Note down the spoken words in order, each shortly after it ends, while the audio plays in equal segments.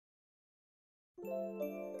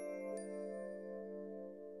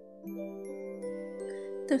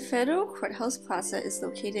The Federal Courthouse Plaza is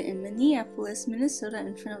located in Minneapolis, Minnesota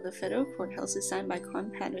in front of the Federal Courthouse designed by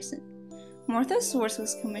Con Patterson. Martha Swartz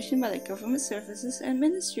was commissioned by the Government Services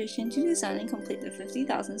Administration to design and complete the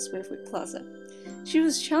 50,000 square foot plaza. She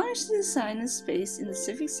was challenged to design a space in the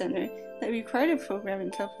Civic Center that required a program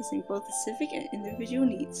encompassing both the civic and individual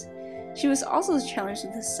needs. She was also challenged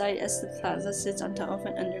with the site as the plaza sits on top of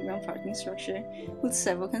an underground parking structure with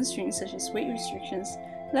several constraints such as weight restrictions,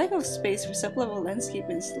 lack of space for sub-level landscape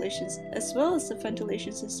installations, as well as the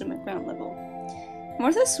ventilation system at ground level.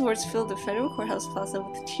 Martha Swartz filled the Federal Courthouse Plaza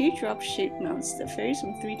with teardrop-shaped mounts that vary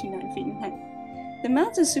from 3 to 9 feet in height. The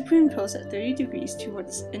mounts are superimposed at 30 degrees toward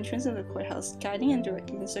the entrance of the courthouse, guiding and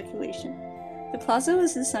directing the circulation. The plaza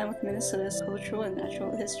was designed with Minnesota's cultural and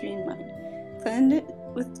natural history in mind. Planted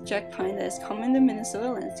with jack pine that is common in the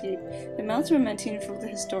Minnesota landscape, the mounts were meant to invoke the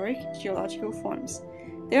historic geological forms.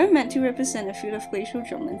 They are meant to represent a field of glacial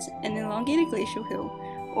drumlins, an elongated glacial hill,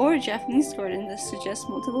 or a Japanese garden that suggests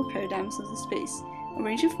multiple paradigms of the space, a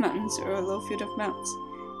range of mountains, or a low field of mounts.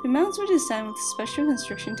 The mounts were designed with special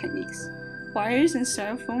construction techniques. Wires and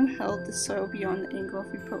styrofoam held the soil beyond the angle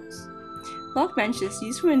of repose. Log benches,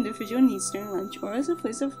 used for individual needs during lunch or as a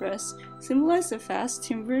place of rest, symbolize the vast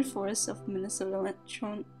timbered forests of Minnesota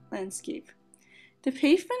landscape. The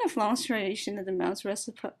pavement of long striation that the mounts rest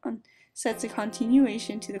upon sets a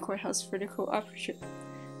continuation to the courthouse vertical aperture.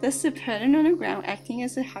 Thus, the pattern on the ground, acting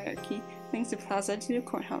as a hierarchy, links the plaza to the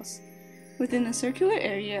courthouse. Within the circular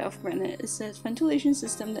area of granite is a ventilation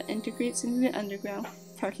system that integrates into the underground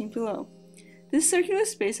parking below. This circular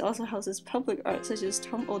space also houses public art such as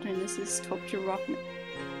Tom Olderness's sculpture Rockman.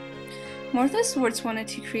 Martha Swartz wanted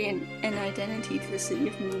to create an identity to the city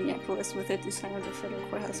of Minneapolis with her design of the Federal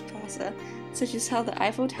Courthouse Plaza, such as how the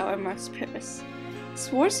Eiffel Tower marks Paris.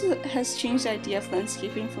 Swartz has changed the idea of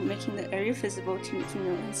landscaping from making the area visible to making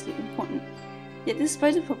the landscape important. Yet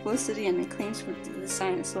despite the publicity and acclaims for the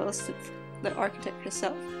design as well as the architect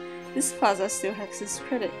herself, this plaza still has its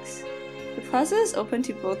critics. The plaza is open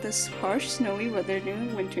to both the harsh, snowy weather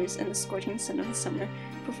during winters and the scorching sun of the summer,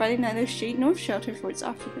 providing neither shade nor shelter for its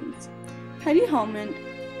occupants. Heidi Hallman,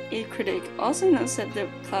 a critic, also notes that the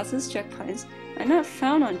plaza's jack pines are not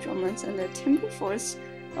found on drumlins and the timber forests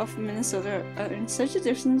of Minnesota are in such a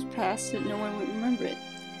distant past that no one would remember it.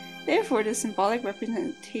 Therefore, the symbolic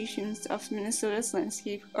representations of Minnesota's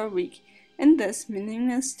landscape are weak and thus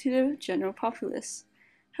meaningless to the general populace.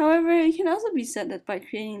 However, it can also be said that by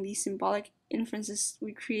creating these symbolic inferences,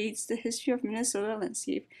 we create the history of Minnesota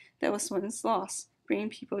landscape that was once lost, bringing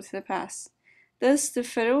people to the past. Thus, the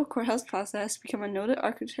Federal Courthouse Plaza has become a noted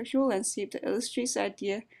architectural landscape that illustrates the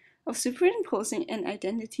idea of superimposing an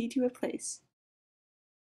identity to a place.